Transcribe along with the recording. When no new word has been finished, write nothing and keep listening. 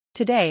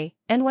Today,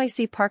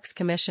 NYC Parks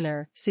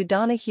Commissioner Sue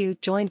Donahue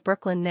joined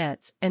Brooklyn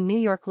Nets and New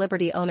York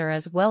Liberty owner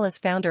as well as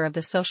founder of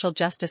the Social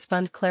Justice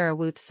Fund Clara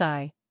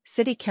Woods-Tsai,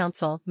 City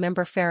Council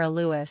member Farrah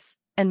Lewis,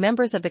 and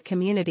members of the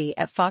community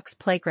at Fox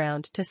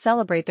Playground to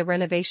celebrate the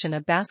renovation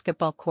of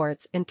basketball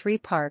courts in 3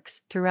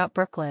 parks throughout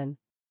Brooklyn.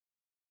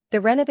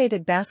 The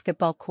renovated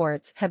basketball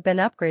courts have been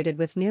upgraded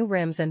with new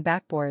rims and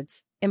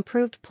backboards,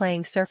 improved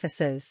playing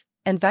surfaces,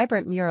 and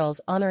vibrant murals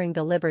honoring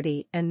the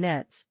Liberty and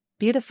Nets,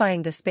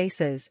 beautifying the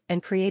spaces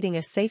and creating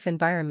a safe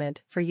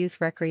environment for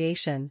youth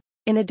recreation.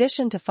 In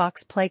addition to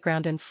Fox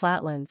Playground and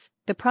Flatlands,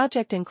 the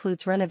project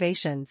includes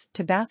renovations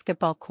to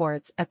basketball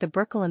courts at the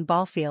Brooklyn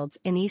Ballfields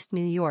in East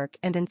New York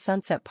and in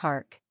Sunset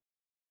Park.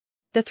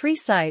 The 3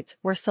 sites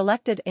were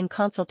selected in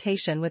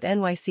consultation with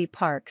NYC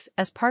Parks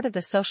as part of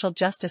the Social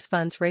Justice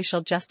Fund's Racial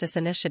Justice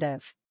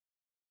Initiative.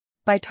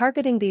 By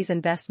targeting these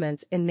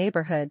investments in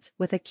neighborhoods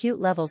with acute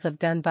levels of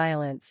gun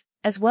violence,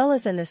 as well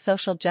as in the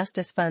Social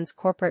Justice Fund's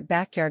corporate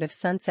backyard of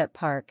Sunset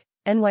Park,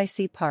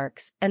 NYC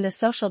Parks and the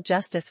Social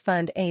Justice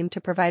Fund aim to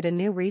provide a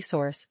new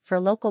resource for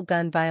local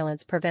gun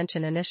violence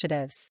prevention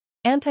initiatives.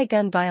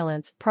 Anti-gun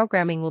violence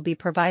programming will be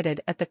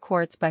provided at the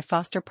courts by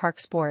Foster Park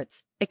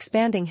Sports,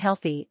 expanding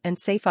healthy and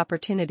safe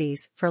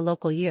opportunities for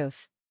local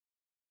youth.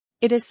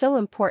 It is so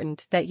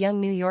important that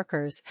young New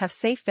Yorkers have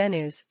safe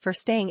venues for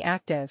staying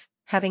active,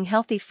 having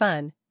healthy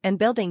fun, and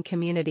building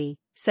community,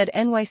 said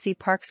NYC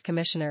Parks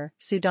Commissioner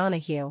Sue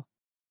Donahue.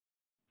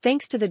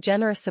 Thanks to the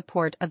generous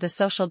support of the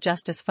Social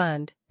Justice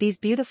Fund, these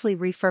beautifully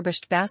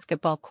refurbished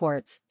basketball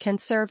courts can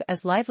serve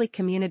as lively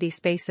community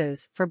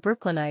spaces for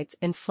Brooklynites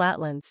in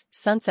Flatlands,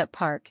 Sunset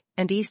Park,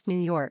 and East New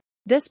York.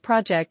 This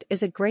project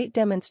is a great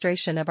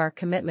demonstration of our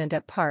commitment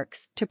at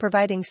Parks to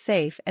providing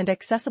safe and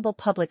accessible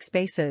public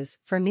spaces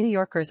for New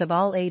Yorkers of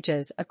all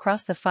ages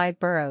across the 5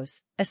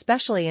 boroughs,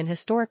 especially in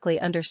historically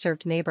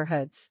underserved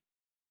neighborhoods.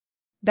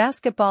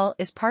 Basketball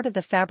is part of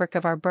the fabric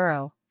of our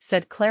borough,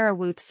 said Clara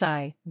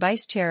Woods-Tsai,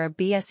 Vice Chair of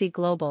BSE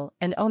Global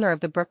and owner of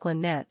the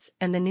Brooklyn Nets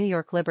and the New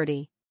York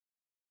Liberty.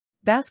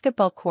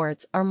 Basketball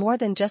courts are more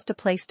than just a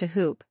place to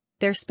hoop,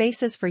 they're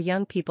spaces for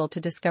young people to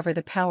discover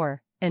the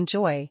power and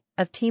joy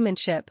of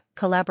teammanship,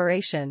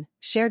 collaboration,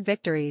 shared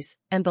victories,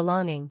 and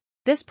belonging.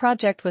 This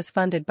project was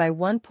funded by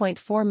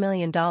 $1.4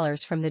 million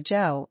from the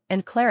Joe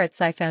and Clara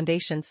Tsai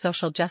Foundation's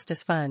Social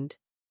Justice Fund.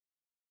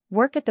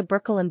 Work at the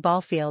Brooklyn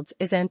Ballfields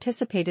is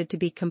anticipated to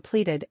be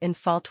completed in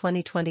fall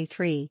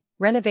 2023.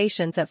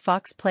 Renovations at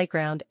Fox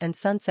Playground and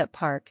Sunset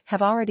Park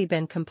have already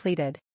been completed.